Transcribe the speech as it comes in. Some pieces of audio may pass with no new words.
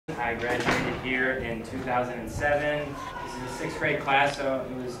I graduated here in 2007. This is a sixth grade class, so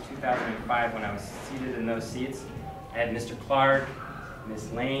it was 2005 when I was seated in those seats. I had Mr. Clark,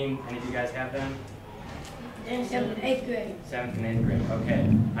 Miss Lane. Any of you guys have them? In 7th and 8th grade. 7th and 8th grade, okay.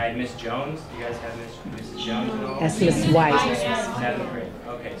 I had Miss Jones. You guys have Mrs. Jones? That's Miss White. 7th grade.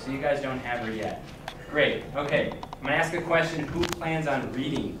 Okay, so you guys don't have her yet. Great, okay. I'm going to ask a question. Who plans on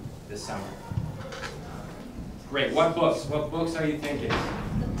reading this summer? Great, what books? What books are you thinking?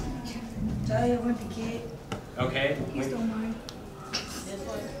 Tell you when the kid. Okay. Please don't mind.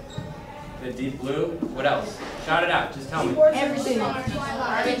 The Deep Blue. What else? Shout it out. Just tell me. Everything.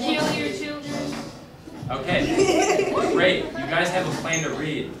 Peculiar Children. Okay. Great. You guys have a plan to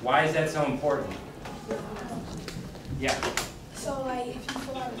read. Why is that so important? Yeah. So, like, if you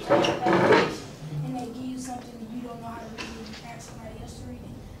fill out a page and they give you something and you don't know how to read it and ask somebody else to read it,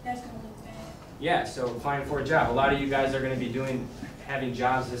 that's going to look bad. Yeah, so applying for a job. A lot of you guys are going to be having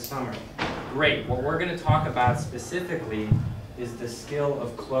jobs this summer. Great. What we're going to talk about specifically is the skill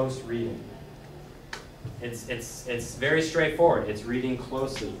of close reading. It's very straightforward. It's reading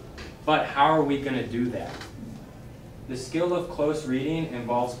closely. But how are we going to do that? The skill of close reading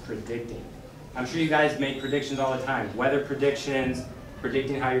involves predicting. I'm sure you guys make predictions all the time. Weather predictions,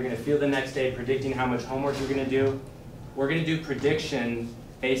 predicting how you're going to feel the next day, predicting how much homework you're going to do. We're going to do prediction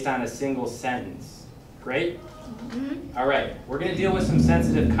based on a single sentence. Great? Mm-hmm. All right. We're going to deal with some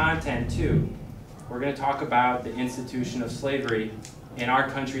sensitive content too. We're going to talk about the institution of slavery in our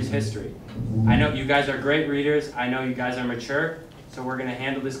country's history. I know you guys are great readers. I know you guys are mature. So we're going to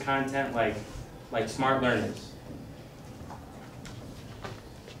handle this content like smart learners.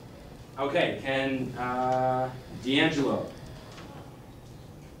 Okay, can D'Angelo,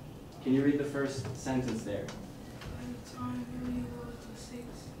 can you read the first sentence there? By the time Lily was 6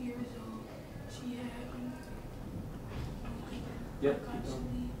 years old, she had Yep.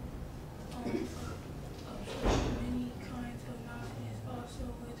 many kinds of knowledge. Also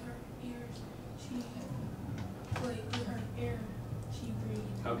with her ears, she breathed.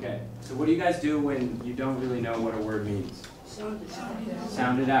 Okay, so what do you guys do when you don't really know what a word means? Sound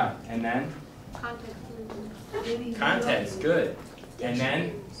it out. And then? Context, good. And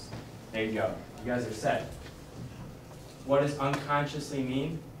then? There you go. You guys are set. What does unconsciously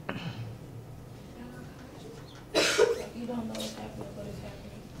mean? You don't know what's happening, but it's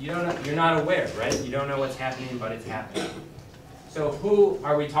happening. You don't know, you're not aware, right? You don't know what's happening, but it's happening. So who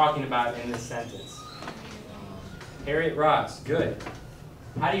are we talking about in this sentence? Harriet Ross, good.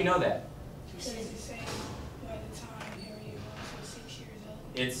 How do you know that? Because it says by the time Harriet was 6 years old.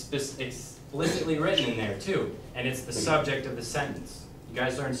 It's explicitly written in there too, and it's the subject of the sentence. You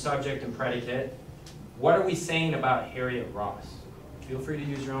guys learned subject and predicate. What are we saying about Harriet Ross? Feel free to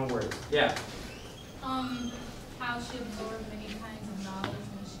use your own words. Yeah. How she absorbed many kinds of knowledge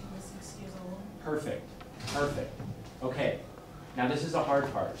when she was 6 years old. Perfect. Perfect. Okay. Now this is the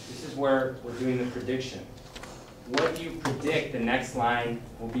hard part. This is where we're doing the prediction. What do you predict the next line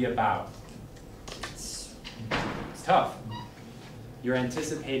will be about? It's tough. You're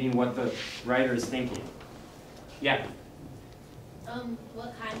anticipating what the writer is thinking. Yeah?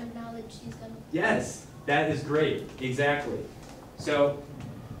 What kind of knowledge she's going to... Yes, that is great. Exactly. So,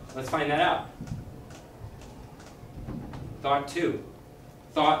 let's find that out. Thought 2.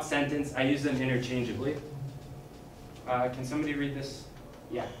 Thought, sentence, I use them interchangeably. Can somebody read this?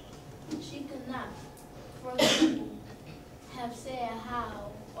 Yeah. She could not, for example, have said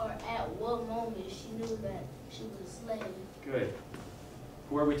how or at what moment she knew that she was a slave. Good.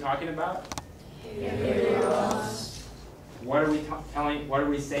 Who are we talking about? Harriet Ross. What are we what are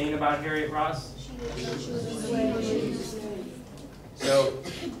we saying about Harriet Ross? She was a slave. So,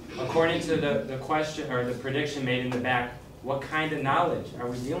 according to the question or the prediction made in the back, what kind of knowledge are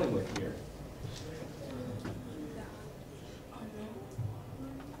we dealing with here?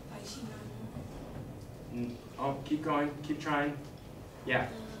 Oh, keep going, keep trying. Yeah.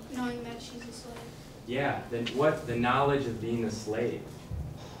 Knowing that she's a slave. Yeah, then what? The knowledge of being a slave.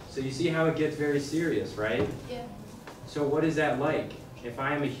 So you see how it gets very serious, right? Yeah. So what is that like? If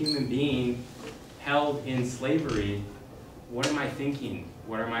I am a human being held in slavery, what am I thinking?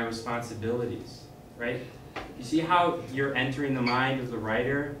 What are my responsibilities, right? You see how you're entering the mind of the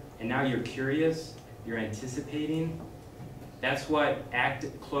writer, and now you're curious, you're anticipating? That's what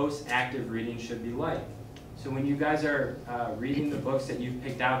close, active reading should be like. So when you guys are reading the books that you've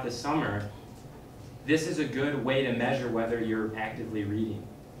picked out this summer, this is a good way to measure whether you're actively reading.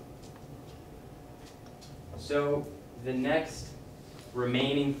 So the next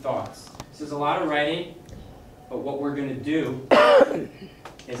remaining thoughts. This is a lot of writing, but what we're going to do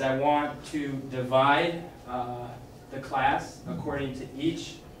is I want to divide the class according to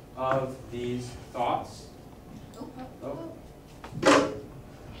each of these thoughts. Oh.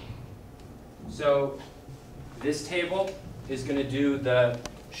 So this table is going to do the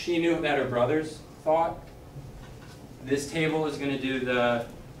she knew that her brothers thought. This table is going to do the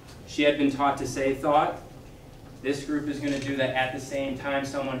she had been taught to say thought. This group is going to do the at the same time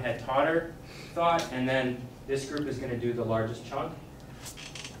someone had taught her thought. And then this group is going to do the largest chunk.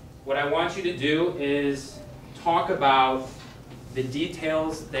 What I want you to do is talk about the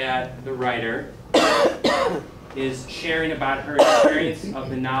details that the writer is sharing about her experience of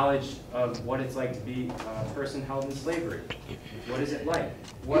the knowledge of what it's like to be a person held in slavery. What is it like?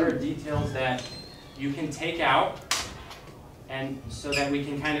 What are details that you can take out, and so that we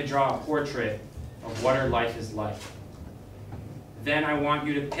can kind of draw a portrait of what her life is like. Then I want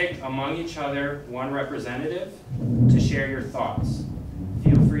you to pick among each other one representative to share your thoughts.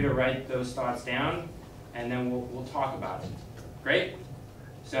 Feel free to write those thoughts down, and then we'll talk about it. Great?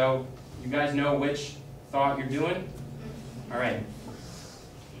 So you guys know which thought you're doing? All right.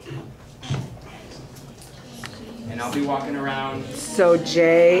 And I'll be walking around. So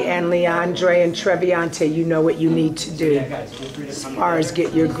Jay and Leandre and Treviante, you know what you need to do. Yeah, guys, feel free to As come far as together.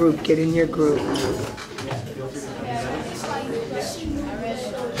 get your group, get in your group. Yeah, feel free to come together.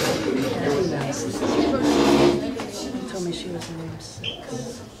 Told me she was named.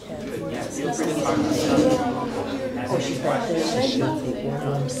 Yeah, feel free to talk to each other. Ask any questions.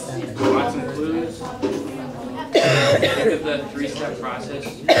 Want some clues? Think of the three-step process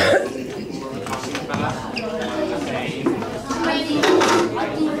we're talking about.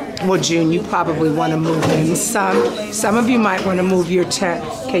 Well, June, you probably want to move in. Some of you might want to move your tent.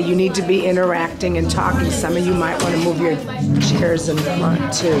 Okay, you need to be interacting and talking. Some of you might want to move your chairs in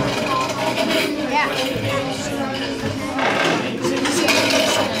front too.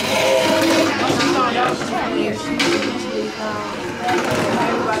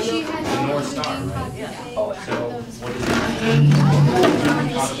 The North Star, right? So, what is it?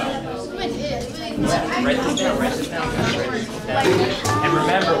 Talk about this. Write this down, guys. Write this down. And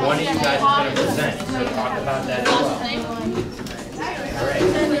remember, one of you guys is going to present, so talk about that as well. All right.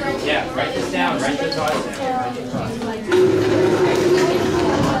 Yeah, write this down. Write the thoughts down. Write the thoughts.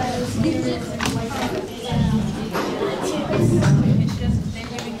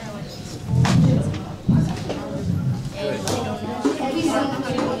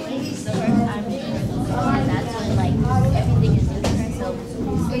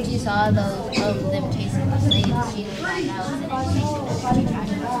 When she saw those of them chasing the slaves, she didn't find out that it was chasing them. She tried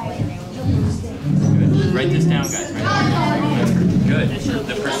to run away and they were Good. Write this down, guys. Write this down. Good.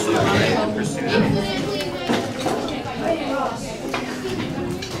 The pursuit, right? The pursuit.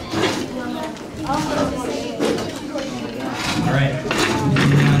 All right.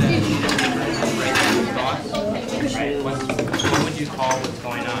 Right. What would you call what's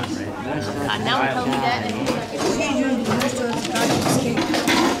going on, right? now tell me that.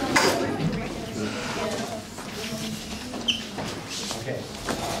 Okay.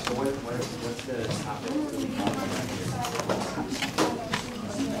 So what's the topic?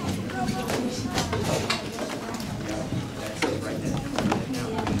 That's it right there.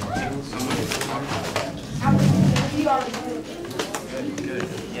 Someone is talking about that. Good.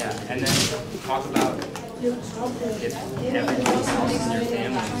 Yeah. And then talk about if everyone else in your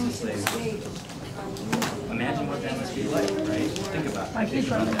family is enslaved. Imagine what that must be like, right? Think about it. Think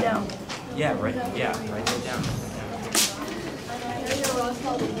about that. Yeah, write that down.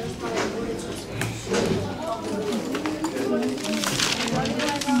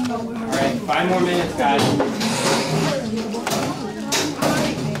 All right, 5 more minutes, guys.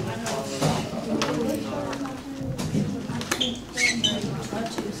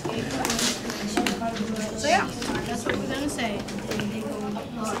 So yeah, that's what we're gonna say.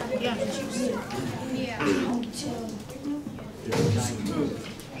 Yeah.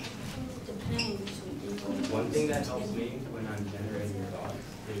 One thing that helps me when I'm generating your thoughts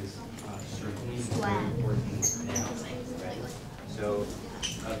is circling very important nouns, right? So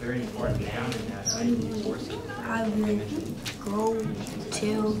a very important noun in that might be forces. I will go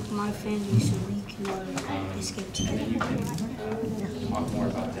tell my family so we can escape And together. then you can talk more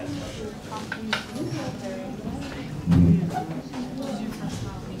about that stuff.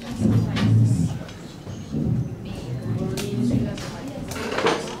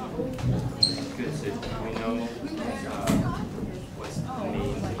 Good. So we know what's the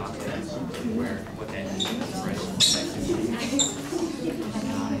main topic and what that means, right?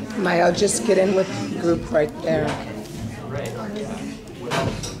 Maya, just get in with the group right there. Right. What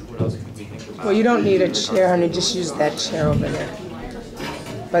else could we think about? Well, you don't need a chair, honey. Just use that chair over there.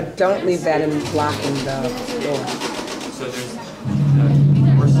 But don't leave that in blocking the floor. So there's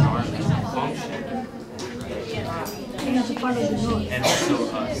we're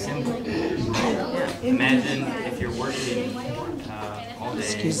you're working all day,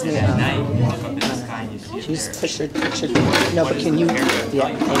 Excuse me, and at night you look up in the sky and you see it Just there. push it. No, but can you?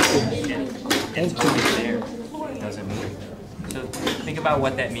 Yeah, thank you. It's always there. It doesn't move. So think about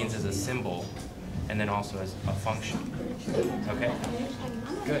what that means as a symbol, and then also as a function. Okay?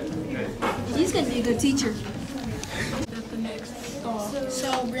 Good, good. He's gonna be a good teacher. So,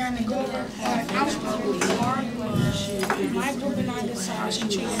 Brianna, I was probably hard, but my group and I decided to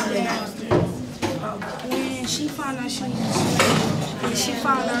treat her that when she found out she was a slave, and she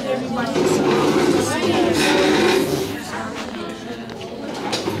found out everybody was a slave.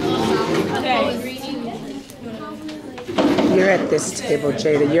 You're at this table,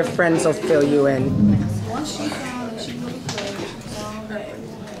 Jada. Your friends will fill you in. Once she found out she was a slave, she saw that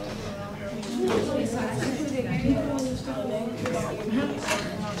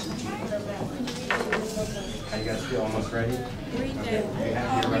How you guys feel? Almost ready? No,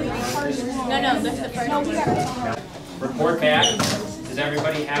 that's the first one. Report back. Does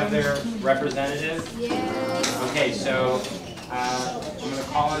everybody have their representative? Yes. Okay, so I'm going to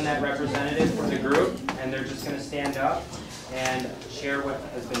call on that representative for the group, and they're just going to stand up and share what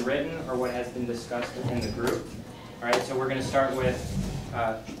has been written or what has been discussed within the group. All right, so we're going to start with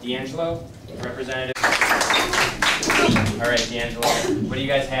D'Angelo, representative. All right, D'Angelo, what do you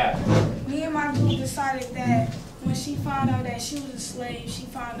guys have? me and my group decided that when she found out that she was a slave, she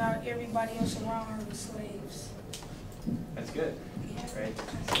found out everybody else around her was slaves. That's good. Right.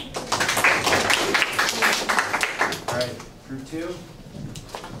 All right, group 2.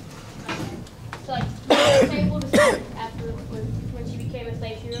 So like, she was able to start after when she became a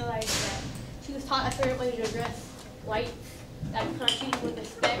slave, she realized that she was taught a certain way to address whites, that kind of treat them with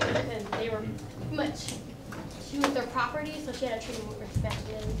respect because they were pretty much, she was their property, so she had to treat them with respect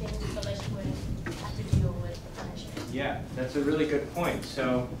and everything so that she wouldn't have to deal with the punishment. Yeah, that's a really good point.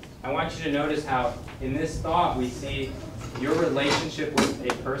 So I want you to notice how in this thought we see your relationship with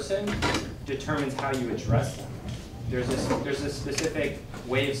a person determines how you address them. There's a specific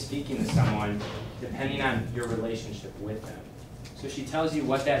way of speaking to someone depending on your relationship with them. So she tells you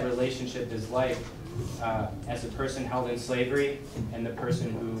what that relationship is like as a person held in slavery and the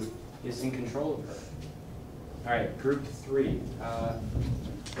person who is in control of her. All right, group 3.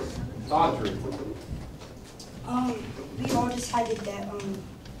 Thought group. We all decided that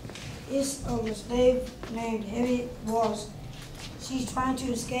it's a slave named Harriet Ross. She's trying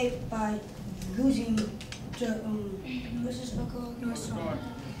to escape by using the what's this book called? North Star.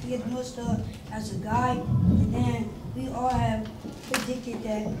 We get North Star as a guide, and then we all have predicted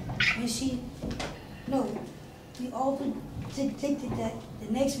that when we all predicted that the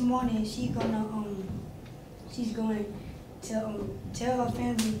next morning she's going to tell her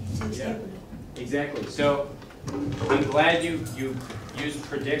family to escape with her. Exactly. So I'm glad you used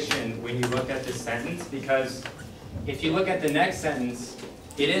prediction when you look at this sentence, because if you look at the next sentence,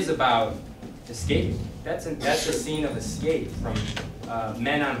 it is about escaping. That's a scene of escape from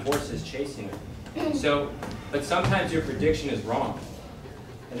men on horses chasing her. So, but sometimes your prediction is wrong,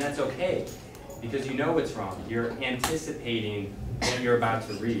 and that's okay, because you know it's wrong. You're anticipating what you're about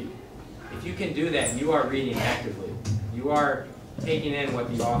to read. If you can do that, you are reading actively. You are taking in what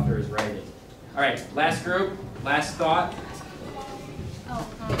the author is writing. All right, last group, last thought.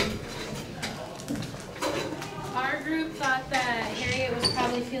 Our group thought that Harriet was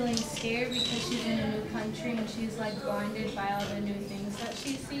probably feeling scared because she's in a new country and she's like blinded by all the new things that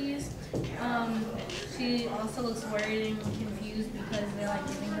she sees. She also looks worried and confused because they're like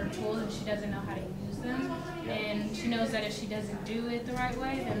giving her tools and she doesn't know how to use them. And she knows that if she doesn't do it the right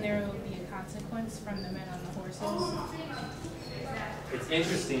way, then there will be a consequence from the men on the horses. It's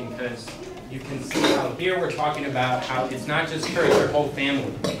interesting because you can see how here we're talking about how it's not just her, it's her whole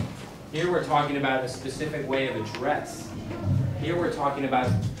family. Here we're talking about a specific way of address. Here we're talking about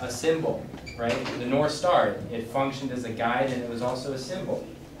a symbol, right? The North Star, it functioned as a guide and it was also a symbol.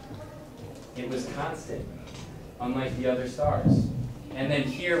 It was constant, unlike the other stars. And then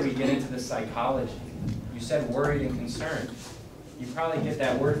here we get into the psychology. You said worried and concerned. You probably get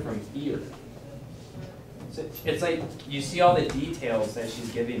that word from fear. So it's like you see all the details that she's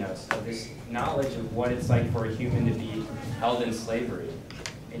giving us of this knowledge of what it's like for a human to be held in slavery.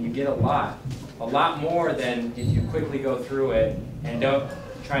 And you get a lot more than if you quickly go through it and don't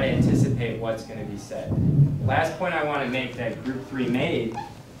try to anticipate what's going to be said. Last point I want to make that Group 3 made,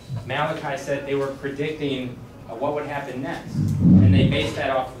 Malachi said they were predicting what would happen next. And they based that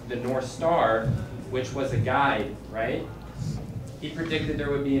off of the North Star, which was a guide, right? He predicted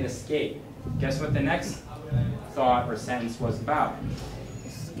there would be an escape. Guess what the next thought or sentence was about?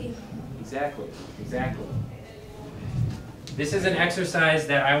 Escape. Exactly, exactly. This is an exercise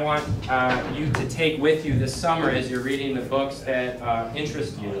that I want you to take with you this summer as you're reading the books that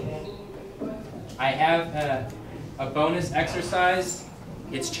interest you. I have a bonus exercise.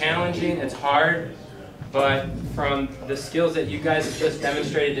 It's challenging, it's hard, but from the skills that you guys have just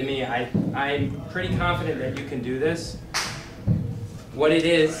demonstrated to me, I'm pretty confident that you can do this. What it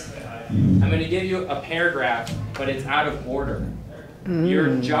is, I'm going to give you a paragraph, but it's out of order.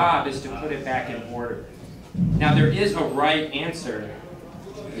 Your job is to put it back in order. Now, there is a right answer,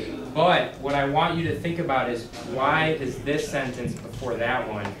 but what I want you to think about is, why is this sentence before that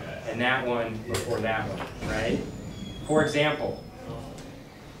one and that one before that one, right? For example,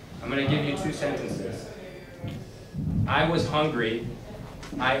 I'm going to give you two sentences. I was hungry,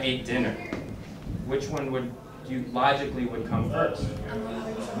 I ate dinner. Which one would you logically would come first?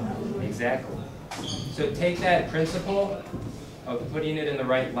 Exactly. So take that principle of putting it in the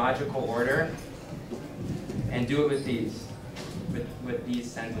right logical order and do it with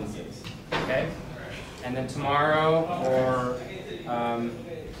these sentences, okay? And then tomorrow or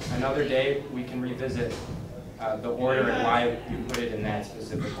another day, we can revisit the order and why you put it in that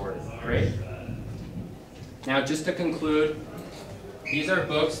specific order. Great? Now, just to conclude, these are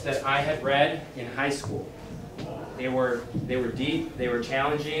books that I had read in high school. They were deep, they were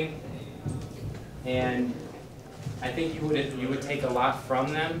challenging, and I think you would take a lot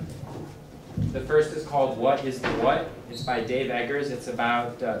from them. The first is called What is the What? It's by Dave Eggers. It's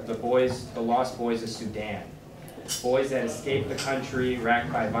about the lost boys of Sudan. Boys that escaped the country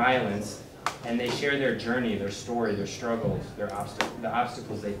racked by violence, and they share their journey, their story, their struggles, the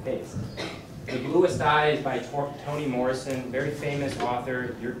obstacles they face. The Bluest Eyes by Toni Morrison, very famous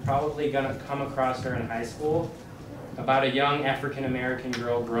author. You're probably going to come across her in high school, about a young African-American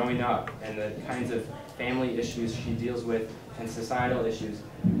girl growing up and the kinds of family issues she deals with and societal issues.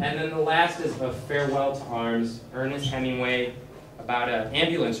 And then the last is A Farewell to Arms, Ernest Hemingway, about an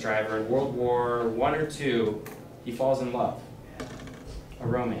ambulance driver in World War I or II. He falls in love, a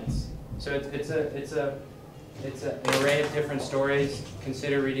romance. So it's an array of different stories.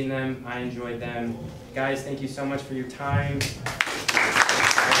 Consider reading them. I enjoyed them. Guys, thank you so much for your time.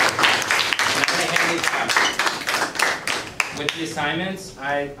 With the assignments,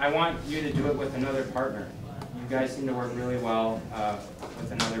 I want you to do it with another partner. You guys seem to work really well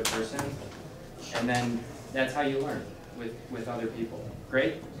with another person, and then that's how you learn, with other people.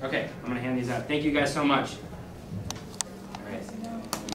 Great? Okay, I'm going to hand these out. Thank you guys so much.